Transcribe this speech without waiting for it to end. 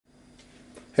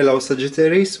Hello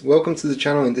Sagittarius, welcome to the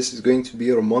channel, and this is going to be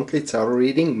your monthly tarot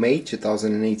reading, May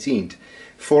 2018.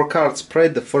 4-card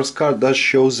spread. The first card does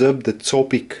shows up the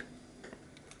topic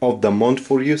of the month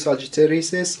for you,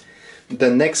 Sagittarius. The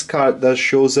next card does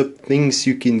shows up things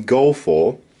you can go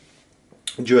for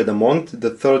during the month.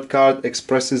 The third card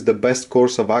expresses the best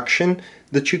course of action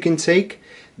that you can take.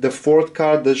 The fourth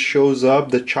card that shows up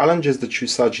the challenges that you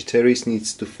Sagittarius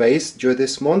needs to face during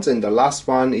this month, and the last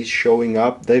one is showing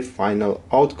up the final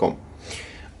outcome.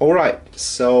 Alright,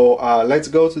 so let's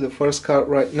go to the first card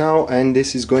right now, and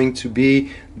this is going to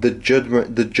be the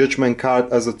judgment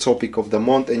card as a topic of the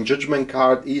month. And judgment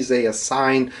card is a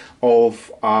sign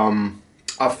of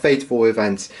fateful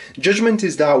events. Judgment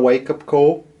is that wake-up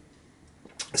call,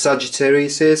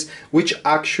 Sagittarius says, which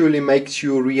actually makes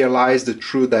you realize the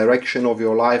true direction of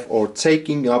your life, or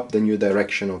taking up the new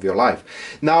direction of your life.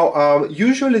 Now,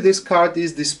 usually this card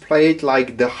is displayed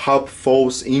like the hub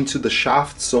falls into the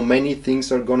shaft, so many things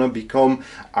are gonna become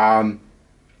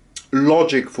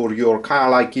logic for you, or kind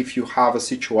of like if you have a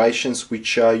situations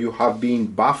which you have been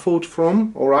baffled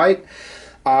from. All right,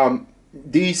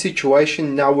 the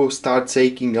situation now will start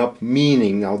taking up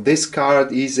meaning. Now this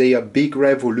card is a big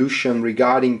revolution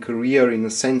regarding career, in the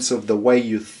sense of the way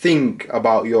you think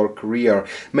about your career.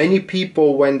 Many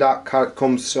people, when that card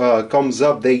comes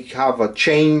up, they have a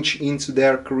change into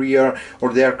their career,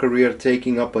 or their career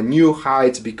taking up a new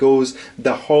height, because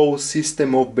the whole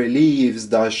system of beliefs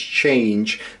does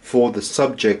change for the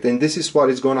subject. And this is what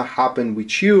is going to happen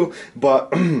with you,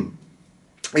 but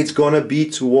it's gonna be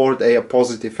toward a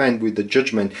positive end with the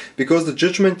judgment, because the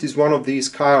judgment is one of these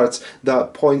cards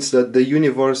that points that the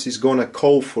universe is gonna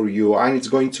call for you, and it's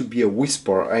going to be a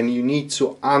whisper, and you need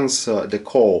to answer the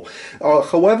call.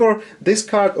 However, this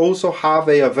card also have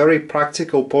a very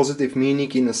practical positive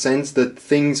meaning, in the sense that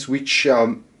things which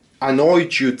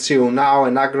annoyed you till now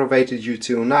and aggravated you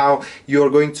till now,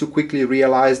 you're going to quickly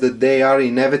realize that they are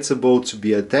inevitable to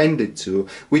be attended to,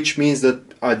 which means that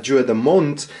during the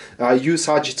month, you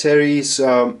Sagittarius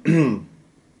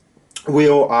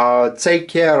will take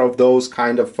care of those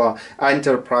kind of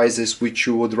enterprises which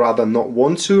you would rather not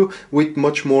want to, with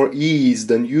much more ease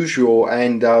than usual,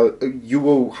 and you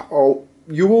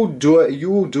will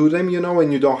do them, you know,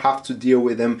 and you don't have to deal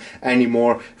with them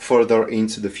anymore further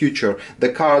into the future. The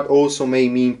card also may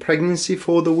mean pregnancy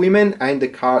for the women, and the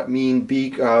card mean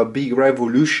big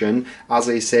revolution, as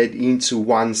I said, into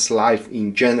one's life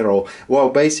in general. Well,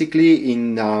 basically,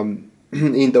 in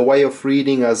the way of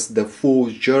reading as the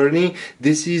Fool's Journey,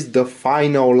 this is the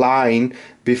final line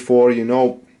before, you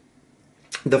know,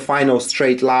 the final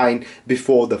straight line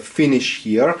before the finish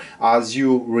here, as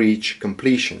you reach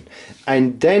completion.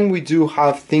 And then we do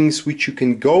have things which you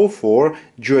can go for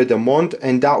during the month,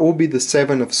 and that will be the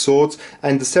Seven of Swords.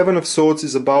 And the Seven of Swords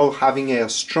is about having a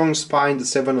strong spine. The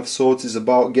Seven of Swords is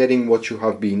about getting what you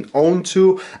have been on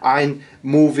to, and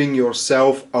moving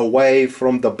yourself away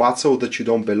from the battle that you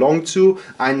don't belong to,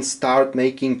 and start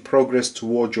making progress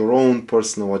toward your own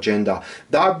personal agenda.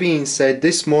 That being said,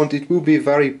 this month it will be a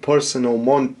very personal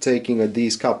month, taking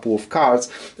these couple of cards,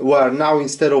 where now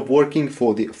instead of working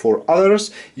for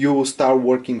others, you will start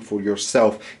working for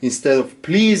yourself. Instead of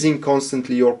pleasing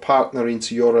constantly your partner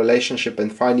into your relationship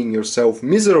and finding yourself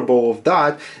miserable of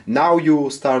that, now you will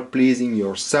start pleasing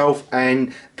yourself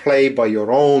and play by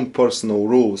your own personal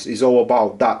rules. It's all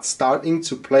about that, starting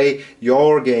to play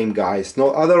your game, guys,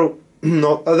 not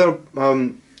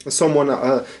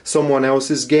someone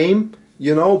else's game,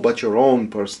 you know, but your own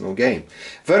personal game.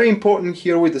 Very important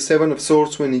here with the Seven of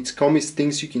Swords, when it comes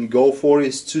things you can go for,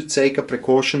 is to take a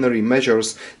precautionary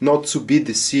measures, not to be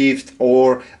deceived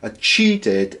or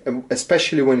cheated,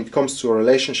 especially when it comes to a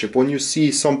relationship. When you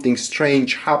see something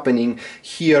strange happening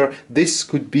here, this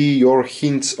could be your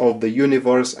hints of the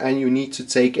universe, and you need to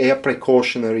take a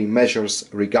precautionary measures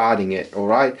regarding it. All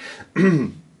right.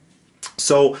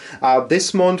 So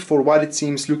this month, for what it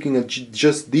seems, looking at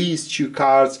just these two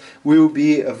cards, will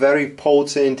be very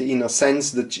potent, in a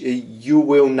sense that you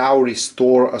will now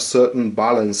restore a certain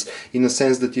balance, in a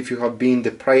sense that if you have been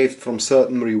deprived from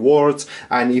certain rewards,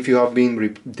 and if you have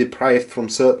been deprived from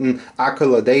certain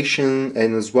accoladation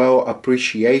and as well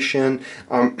appreciation,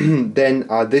 then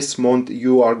this month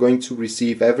you are going to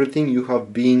receive everything you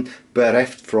have been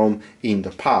bereft from in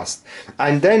the past.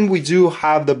 And then we do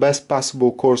have the best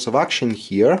possible course of action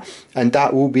here, and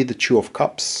that will be the Two of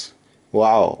Cups.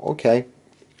 Wow, okay.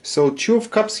 So Two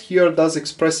of Cups here does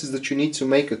expresses that you need to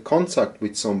make a contact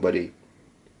with somebody.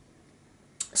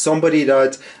 somebody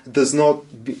that does not,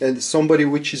 somebody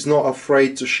which is not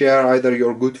afraid to share either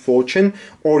your good fortune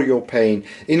or your pain.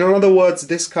 In other words,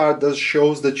 this card does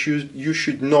shows that you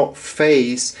should not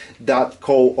face that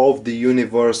call of the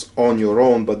universe on your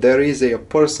own, but there is a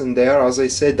person there, as I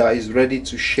said, that is ready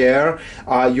to share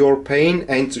your pain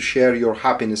and to share your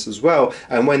happiness as well.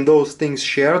 And when those things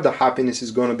share, the happiness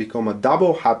is going to become a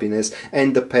double happiness,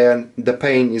 and the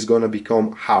pain is going to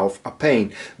become half a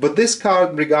pain. But this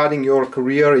card regarding your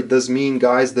career, it does mean,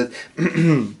 guys, that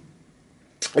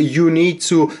you need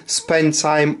to spend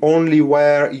time only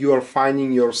where you are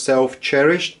finding yourself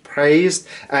cherished, praised,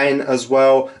 and as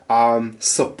well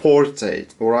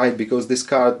supported, all right? Because this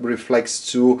card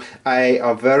reflects to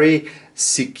a very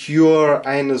secure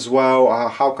and as well,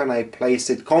 how can I place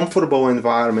it, comfortable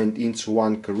environment into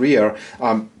one career.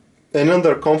 And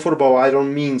under comfortable, I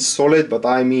don't mean solid, but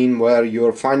I mean where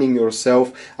you're finding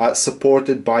yourself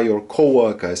supported by your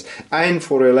co-workers. And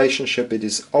for relationship, it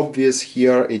is obvious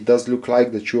here, it does look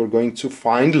like that you're going to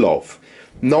find love.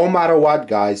 No matter what,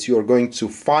 guys, you're going to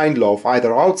find love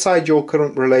either outside your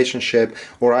current relationship,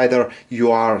 or either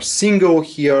you are single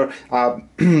here.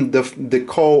 The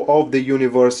call of the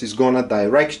universe is gonna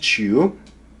direct you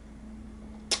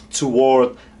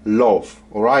toward love,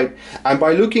 all right? And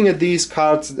by looking at these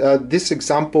cards, this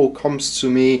example comes to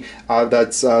me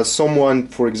that someone,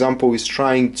 for example, is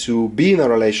trying to be in a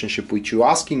relationship with you,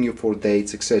 asking you for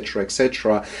dates, etc.,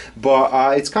 etc.,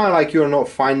 but it's kind of like you're not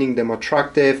finding them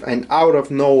attractive, and out of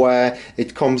nowhere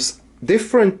it comes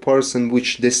different person,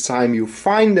 which this time you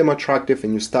find them attractive,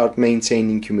 and you start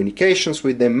maintaining communications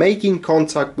with them, making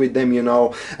contact with them, you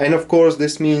know. And of course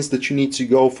this means that you need to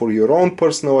go for your own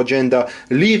personal agenda,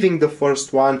 leaving the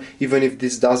first one even if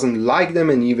this doesn't like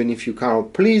them, and even if you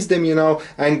cannot please them, you know,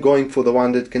 and going for the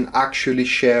one that can actually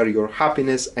share your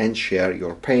happiness and share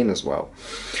your pain as well.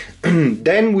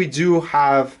 Then we do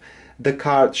have the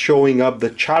card showing up the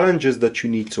challenges that you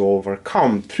need to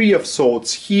overcome. Three of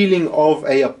Swords, healing of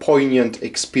a poignant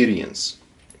experience.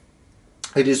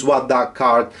 It is what that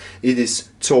card it is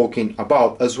talking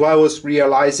about, as well as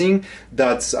realizing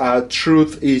that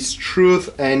truth is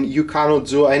truth and you cannot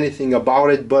do anything about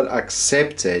it but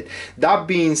accept it. That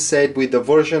being said, with the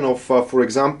version of for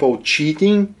example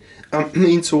cheating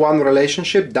into one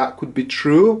relationship, that could be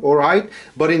true, all right,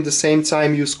 but in the same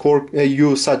time you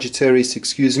Sagittarius,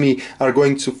 excuse me, are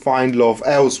going to find love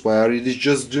elsewhere. It is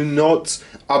just, do not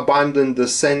abandon the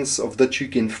sense of that you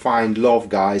can find love,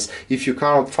 guys. If you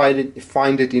cannot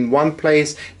find it in one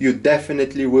place, you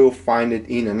definitely will find it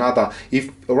in another. If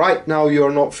right now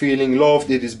you're not feeling loved,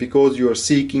 it is because you're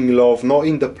seeking love not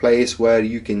in the place where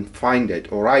you can find it,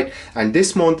 all right? And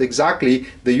this month exactly,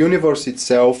 the universe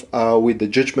itself with the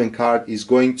Judgment card is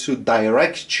going to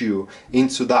direct you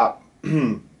into that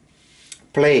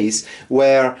place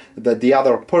where the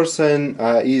other person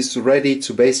is ready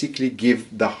to basically give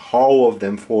the whole of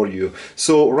them for you.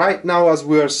 So right now, as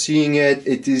we are seeing it,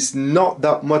 it is not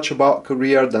that much about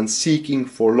career than seeking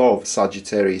for love,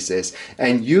 Sagittarius says.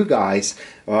 And you guys,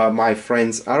 my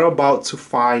friends, are about to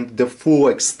find the full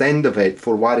extent of it,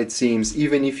 for what it seems.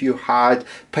 Even if you had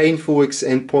painful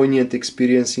and poignant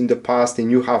experience in the past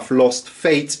and you have lost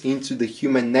faith into the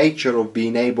human nature of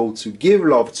being able to give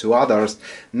love to others,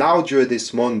 now during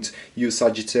this month you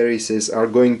Sagittariuses are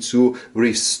going to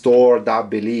restore that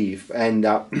belief and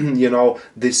you know,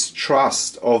 this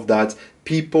trust of that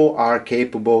people are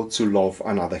capable to love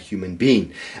another human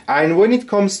being. And when it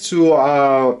comes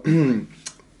to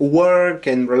work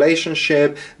and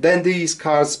relationship, then these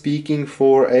cards speaking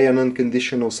for an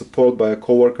unconditional support by a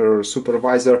coworker or a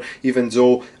supervisor, even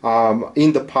though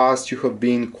in the past you have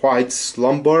been quite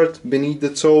slumbered beneath the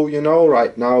toe, you know,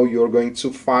 right now you're going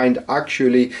to find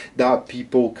actually that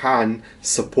people can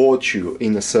support you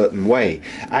in a certain way.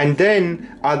 And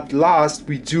then at last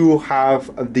we do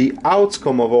have the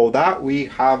outcome of all that. We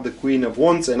have the Queen of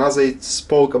Wands, and as I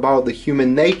spoke about the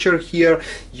human nature here,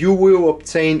 you will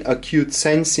obtain acute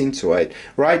sense into it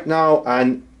right now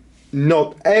and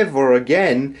not ever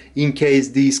again, in case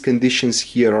these conditions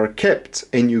here are kept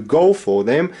and you go for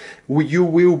them. You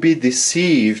will be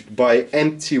deceived by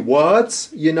empty words,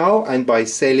 you know, and by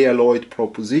celluloid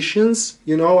propositions,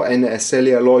 you know, and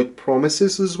celluloid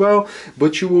promises as well,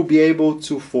 but you will be able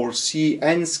to foresee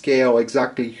and scale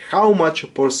exactly how much a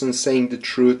person is saying the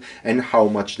truth and how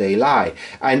much they lie.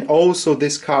 And also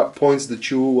this card points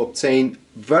that you will obtain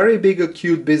very big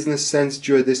acute business sense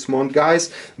during this month,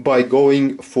 guys, by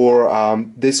going for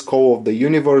this call of the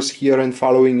universe here and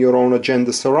following your own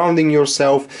agenda, surrounding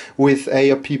yourself with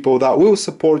people that will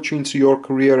support you into your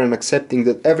career, and accepting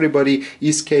that everybody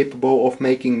is capable of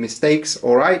making mistakes.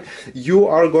 All right, you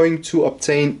are going to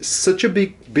obtain such a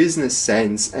big business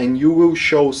sense, and you will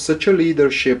show such a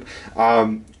leadership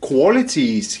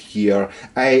qualities here,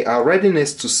 a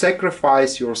readiness to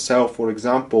sacrifice yourself, for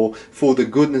example, for the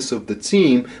goodness of the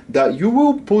team, that you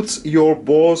will put your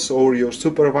boss or your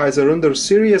supervisor under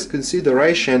serious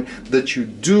consideration that you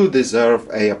do deserve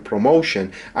a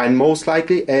promotion, and most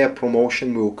likely a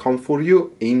promotion will come for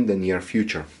you in the near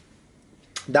future.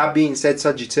 That being said,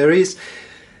 Sagittarius,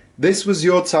 this was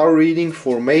your tarot reading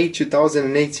for May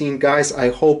 2018, guys. I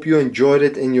hope you enjoyed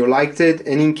it and you liked it.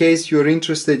 And in case you're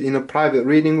interested in a private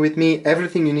reading with me,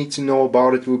 everything you need to know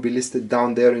about it will be listed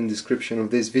down there in the description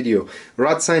of this video.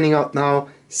 Rad signing out now.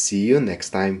 See you next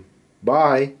time.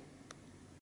 Bye.